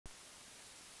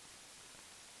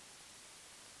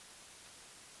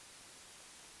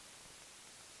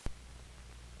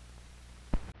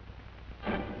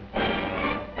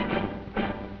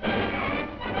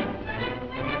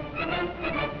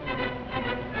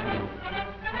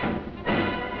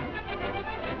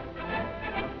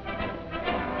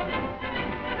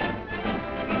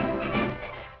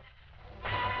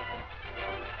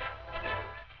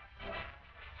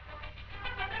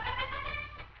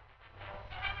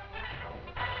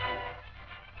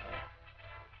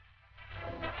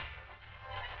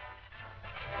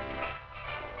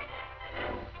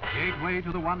way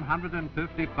to the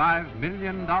 $155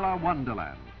 million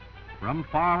wonderland. From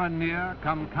far and near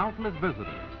come countless visitors.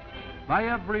 By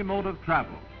every mode of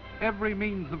travel, every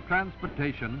means of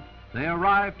transportation, they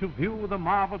arrive to view the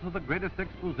marvels of the greatest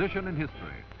exposition in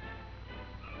history.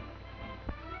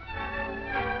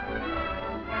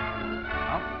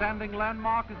 Outstanding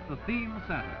landmark is the theme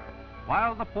center,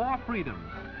 while the four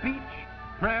freedoms, speech,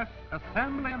 press,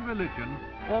 assembly, and religion,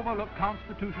 overlook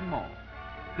Constitution Mall.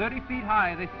 30 feet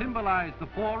high, they symbolize the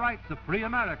four rights of free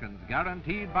Americans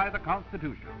guaranteed by the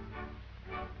Constitution.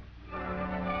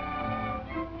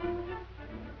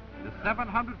 The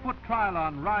 700-foot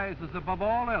Trilon rises above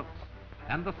all else,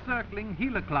 and the circling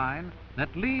helicline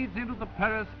that leads into the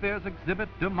Paris Fair's exhibit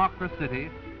Democracy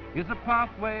is a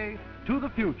pathway to the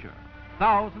future.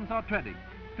 Thousands are treading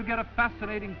to get a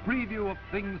fascinating preview of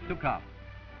things to come.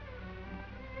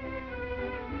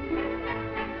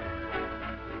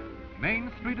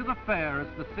 Main Street of the Fair is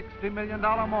the $60 million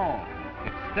mall,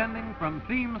 extending from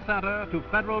Theme Center to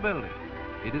Federal Building.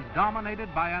 It is dominated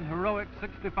by an heroic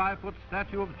 65-foot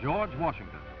statue of George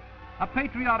Washington, a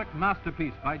patriotic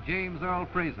masterpiece by James Earl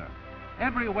Fraser.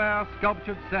 Everywhere,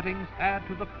 sculptured settings add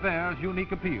to the fair's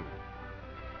unique appeal.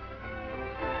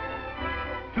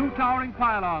 Two towering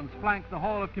pylons flank the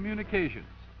Hall of Communications,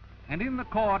 and in the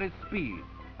court is Speed,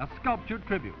 a sculptured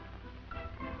tribute.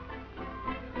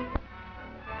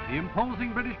 The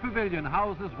imposing British Pavilion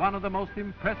houses one of the most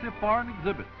impressive foreign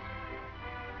exhibits,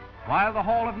 while the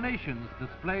Hall of Nations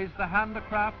displays the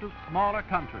handicraft of smaller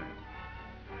countries.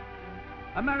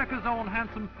 America's own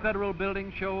handsome Federal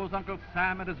Building shows Uncle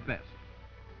Sam at his best.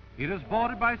 It is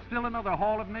bordered by still another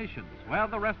Hall of Nations, where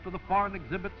the rest of the foreign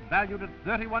exhibits valued at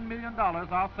 $31 million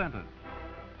are centered.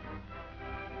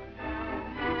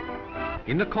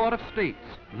 In the Court of States,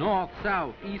 North,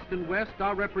 South, East, and West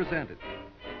are represented.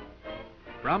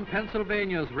 From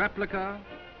Pennsylvania's replica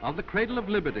of the Cradle of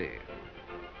Liberty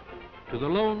to the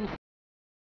lone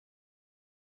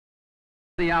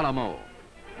the Alamo.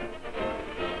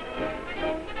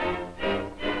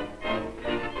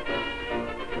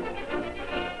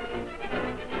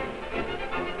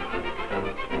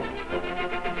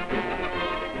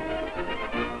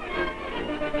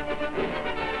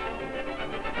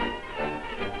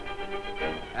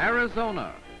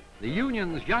 Arizona, the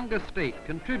Union's youngest state,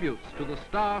 contributes to the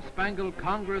Star-Spangled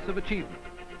Congress of Achievement.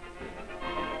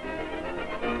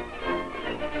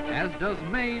 As does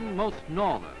Maine, most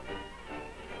northern.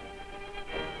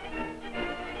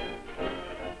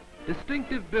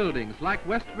 Distinctive buildings like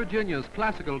West Virginia's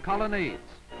classical colonnades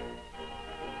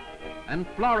and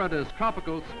Florida's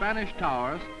tropical Spanish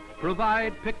towers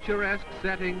provide picturesque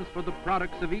settings for the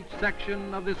products of each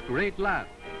section of this great land.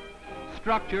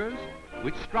 Structures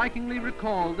which strikingly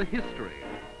recall the history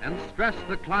and stress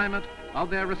the climate of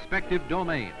their respective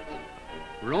domains.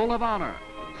 Roll of honor,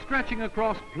 stretching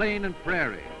across plain and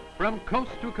prairie, from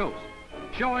coast to coast,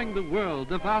 showing the world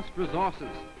the vast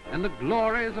resources and the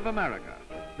glories of America,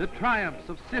 the triumphs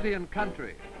of city and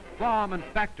country, farm and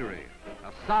factory,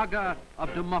 a saga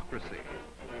of democracy.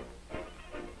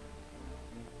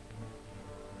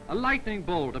 A lightning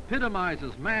bolt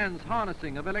epitomizes man's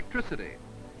harnessing of electricity.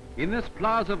 In this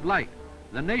plaza of light,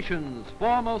 the nation's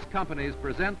foremost companies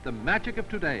present the magic of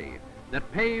today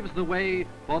that paves the way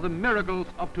for the miracles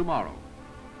of tomorrow.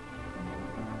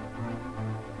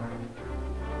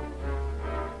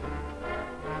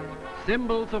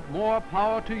 Symbols of more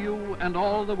power to you and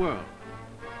all the world.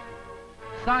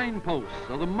 Signposts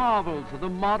of the marvels of the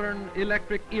modern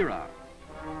electric era.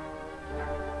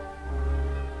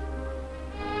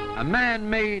 A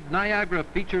man-made Niagara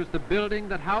features the building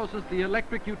that houses the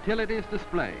electric utilities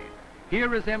display.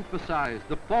 Here is emphasized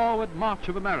the forward march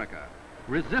of America,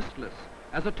 resistless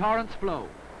as a torrent's flow.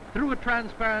 Through a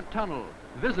transparent tunnel,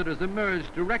 visitors emerge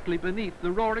directly beneath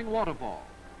the roaring waterfall.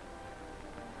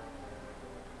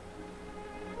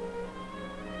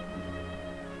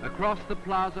 Across the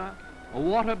plaza, a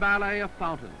water ballet of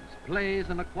fountains plays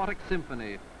an aquatic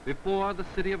symphony before the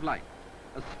City of Light,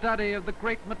 a study of the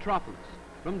great metropolis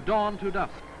from dawn to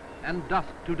dusk and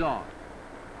dusk to dawn.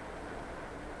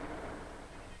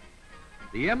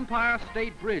 The Empire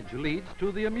State Bridge leads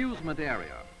to the Amusement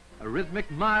Area, a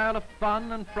rhythmic mile of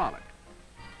fun and frolic.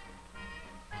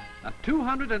 A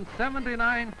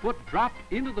 279-foot drop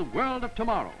into the world of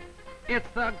tomorrow. It's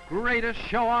the greatest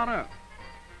show on earth.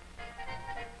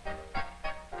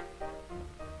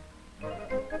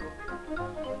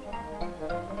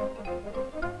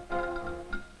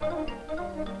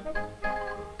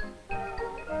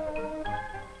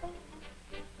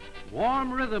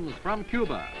 Warm rhythms from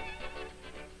Cuba.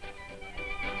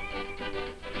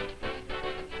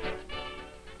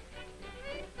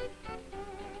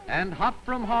 and hot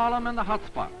from Harlem and the hot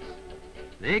spots.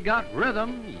 They got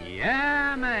rhythm,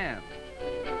 yeah, man.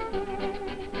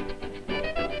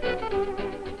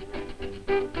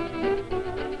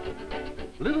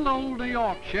 Little old New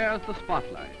York shares the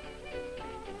spotlight.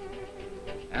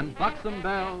 And buxom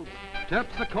belles,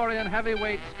 terpsichorean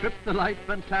heavyweights trip the light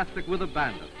fantastic with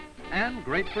abandon, and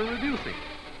great for reducing.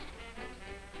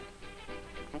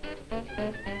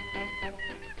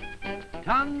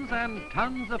 Tons and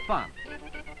tons of fun.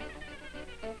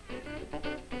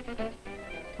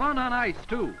 Fun on ice,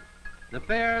 too. The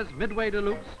fair's Midway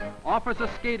Deluxe offers a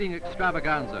skating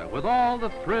extravaganza with all the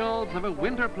thrills of a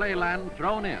winter playland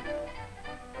thrown in.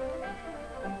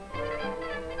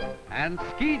 And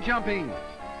ski jumping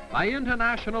by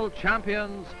international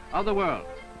champions of the world.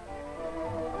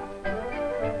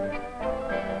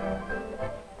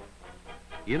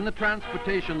 In the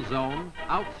transportation zone,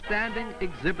 outstanding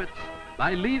exhibits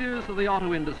by leaders of the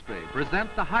auto industry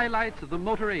present the highlights of the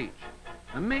motor age,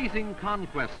 amazing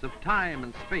conquests of time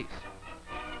and space.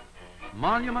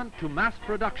 Monument to mass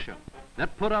production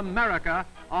that put America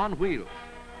on wheels.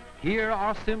 Here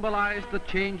are symbolized the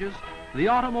changes the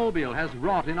automobile has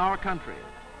wrought in our country,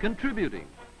 contributing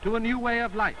to a new way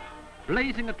of life,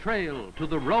 blazing a trail to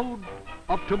the road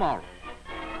of tomorrow.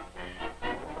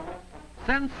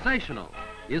 Sensational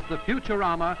is the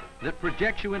Futurama that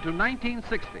projects you into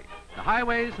 1960, the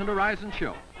Highways and Horizons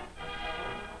show.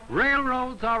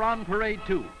 Railroads are on parade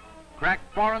too. Crack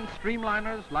foreign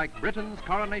streamliners like Britain's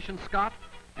Coronation Scott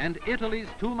and Italy's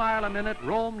 2-mile-a-minute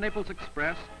Rome-Naples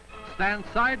Express stand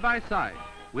side by side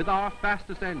with our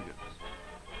fastest engines.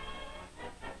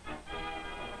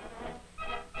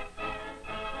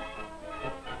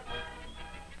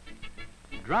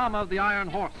 Drama of the Iron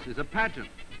Horse is a pageant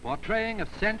portraying a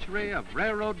century of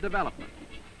railroad development.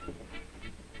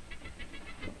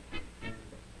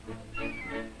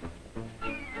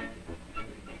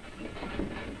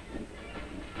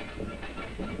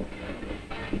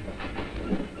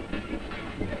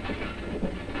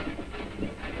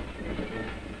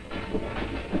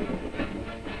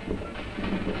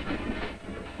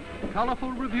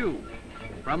 Colorful review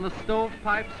from the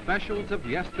stovepipe specials of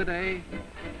yesterday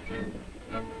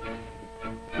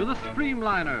to the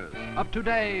streamliners of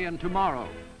today and tomorrow.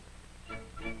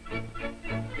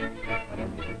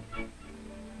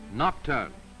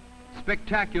 Nocturne,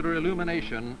 spectacular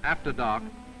illumination after dark,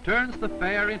 turns the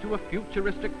fair into a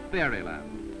futuristic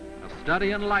fairyland, a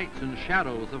study in lights and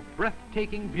shadows of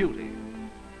breathtaking beauty.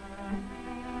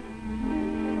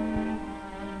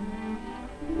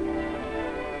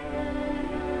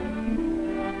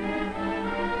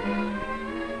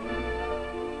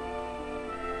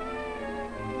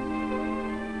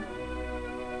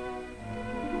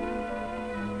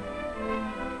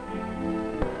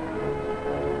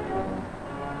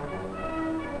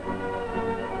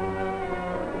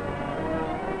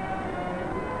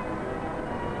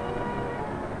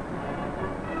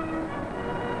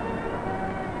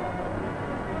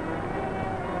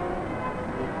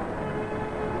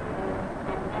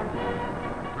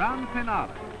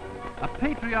 Finale, a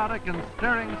patriotic and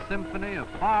stirring symphony of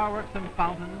fireworks and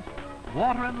fountains,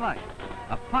 water and light,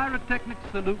 a pyrotechnic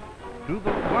salute to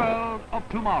the world of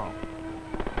tomorrow.